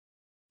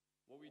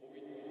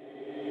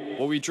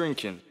What we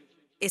drinking?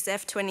 It's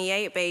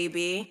F28,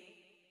 baby.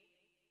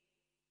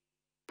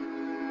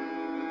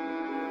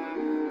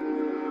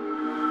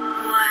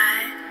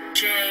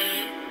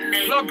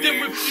 Plugged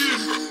in with you.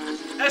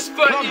 S13.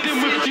 Plugged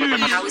in with you.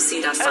 How we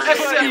see that sign?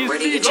 S13. Where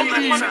do you get your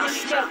money from?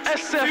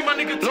 Free my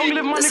nigga T. Long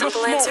live my The nigga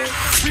simple Smoke. answer?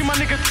 Free my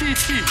nigga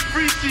TT.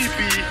 Free CB.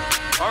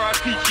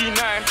 RIP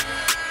G9.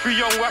 Free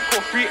Young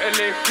Wacko. Free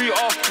LA. Free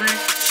R3.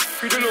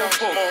 Free the little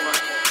folk.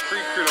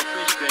 Free Krilla.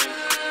 Free Stains.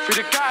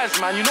 Free the guys,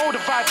 man. You know the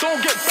vibe.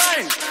 Don't get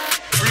banged.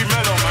 Free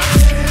Mellow,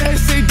 man.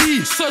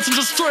 SAD, search and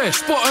destroy,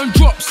 spot and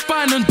drop,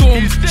 spine and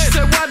dome. She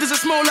said, why does it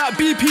smell like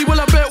BP?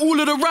 Well, I bet all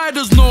of the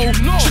riders know.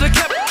 Should've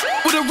kept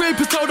with a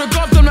rapist, told the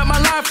gov them that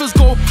my life is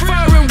go.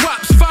 Firing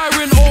waps,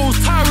 firing O's,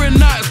 tiring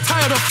nights,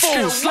 tired of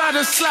foes. Slide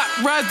and slap,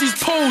 ride these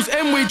poles,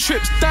 M-way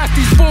trips, dash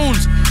these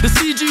bones. The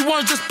CG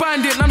ones just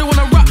bind it, now they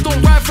wanna rap,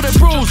 don't ride for their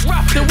bros.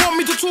 They want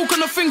me to talk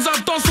on the things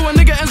I've done, so a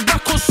nigga ends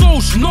back on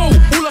social. No,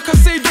 all I can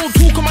say, don't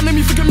talk on my name,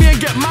 you think of me and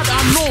get mad, I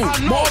know.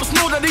 But ops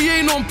know that they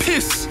ain't on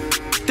piss.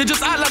 They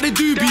just act like they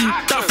do be.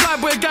 That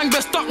flyboy gang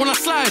best stuck when I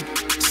slide.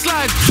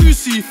 Slide,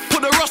 2C,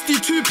 put the rusty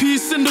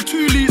 2-piece in the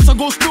 2 litres, I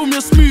go spill me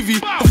a smoothie.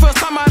 The first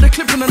time I had a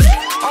clip in I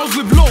was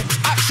with Loke,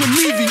 action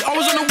movie. I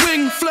was on the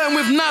wing, flirting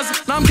with Naz.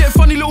 Now I'm getting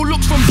funny little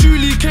looks from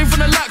Julie. Came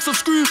from the likes of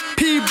Screw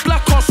P,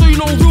 Black Heart, so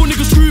you know real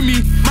niggas screw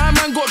me. My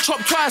man got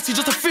chopped twice, he's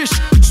just a fish,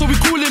 so we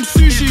call him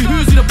Sushi.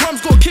 Who's he? The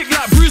bum's got kicked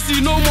like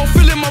Brucey. No more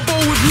filling my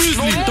bowl with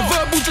muesli. The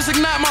verbal just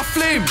ignite my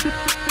flame.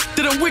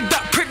 Didn't wig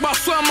that prick, but I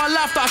swear on my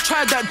life that I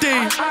tried that day.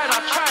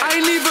 I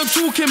ain't even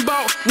talking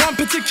about one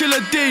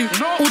particular day.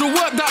 All the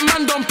work that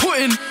man done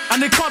put in, and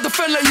they can't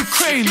defend like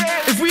Ukraine.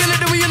 If we in it,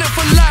 then we in it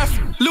for life.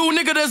 Little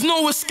nigga, there's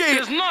no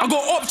escape. I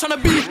got ops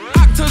tryna be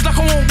actors like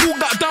I won't walk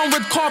that down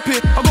red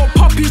carpet. I got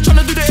puppies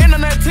tryna do the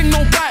internet thing,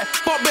 no bite,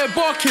 but they're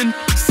barking.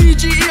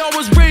 CGE, I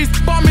was raised,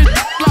 bombing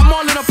like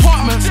Marlin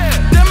apartments.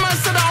 Them man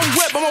said that I'm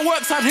wet, but my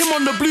works had him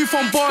on the blue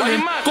from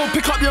Barlin. Go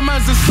pick up your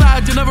mans and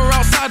slide, you're never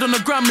outside on the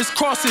gram, miss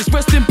crosses.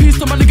 Rest in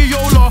peace to my nigga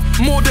Yola,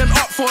 more than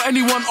up for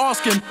anyone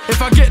asking. If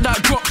I get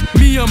that drop,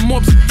 me and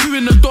mobs,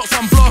 doing the dots,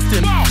 I'm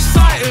blasting.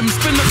 Sight him,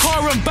 spin the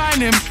car and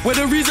bang him. We're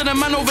the reason the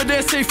man over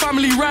there say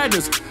family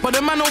riders, but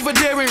the man over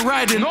there ain't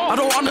riding. I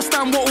don't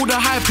understand what all the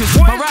hype is.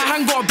 My right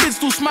hand got a bitch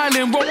still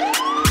smiling, roll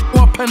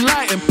up and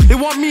light him. They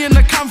want me in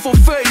the cam for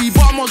 30,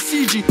 but I'm on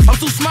CG, I'm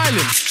still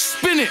smiling.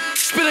 Spin it,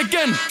 spin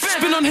again,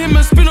 spin on him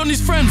and spin on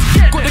his friends.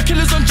 Got the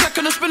killers on check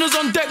and the spinners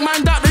on deck.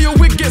 Mind out that your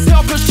wig gets hit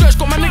up and stretched.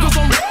 Got my niggas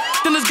on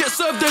dinners get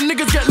served, then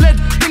niggas get led.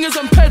 Fingers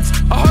and peds.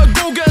 I heard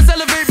go-getters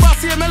elevate, but I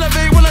see him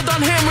elevate when I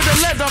done hitting with the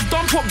lead. I've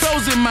done put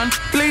bells in, man,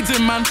 blades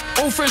in, man.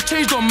 Old friends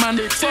changed on, man,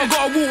 so I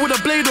gotta walk with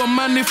a blade on,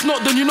 man. If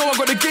not, then you know I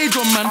got the gauge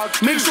on, man.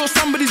 Make sure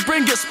somebody's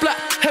brain gets splat,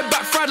 head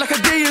back fried like a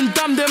day in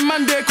damn them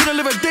man there couldn't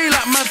live a day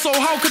like man. So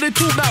how could they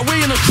talk that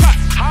way in a track?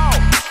 How?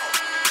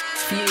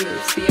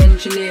 Fumez, the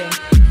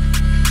engineer.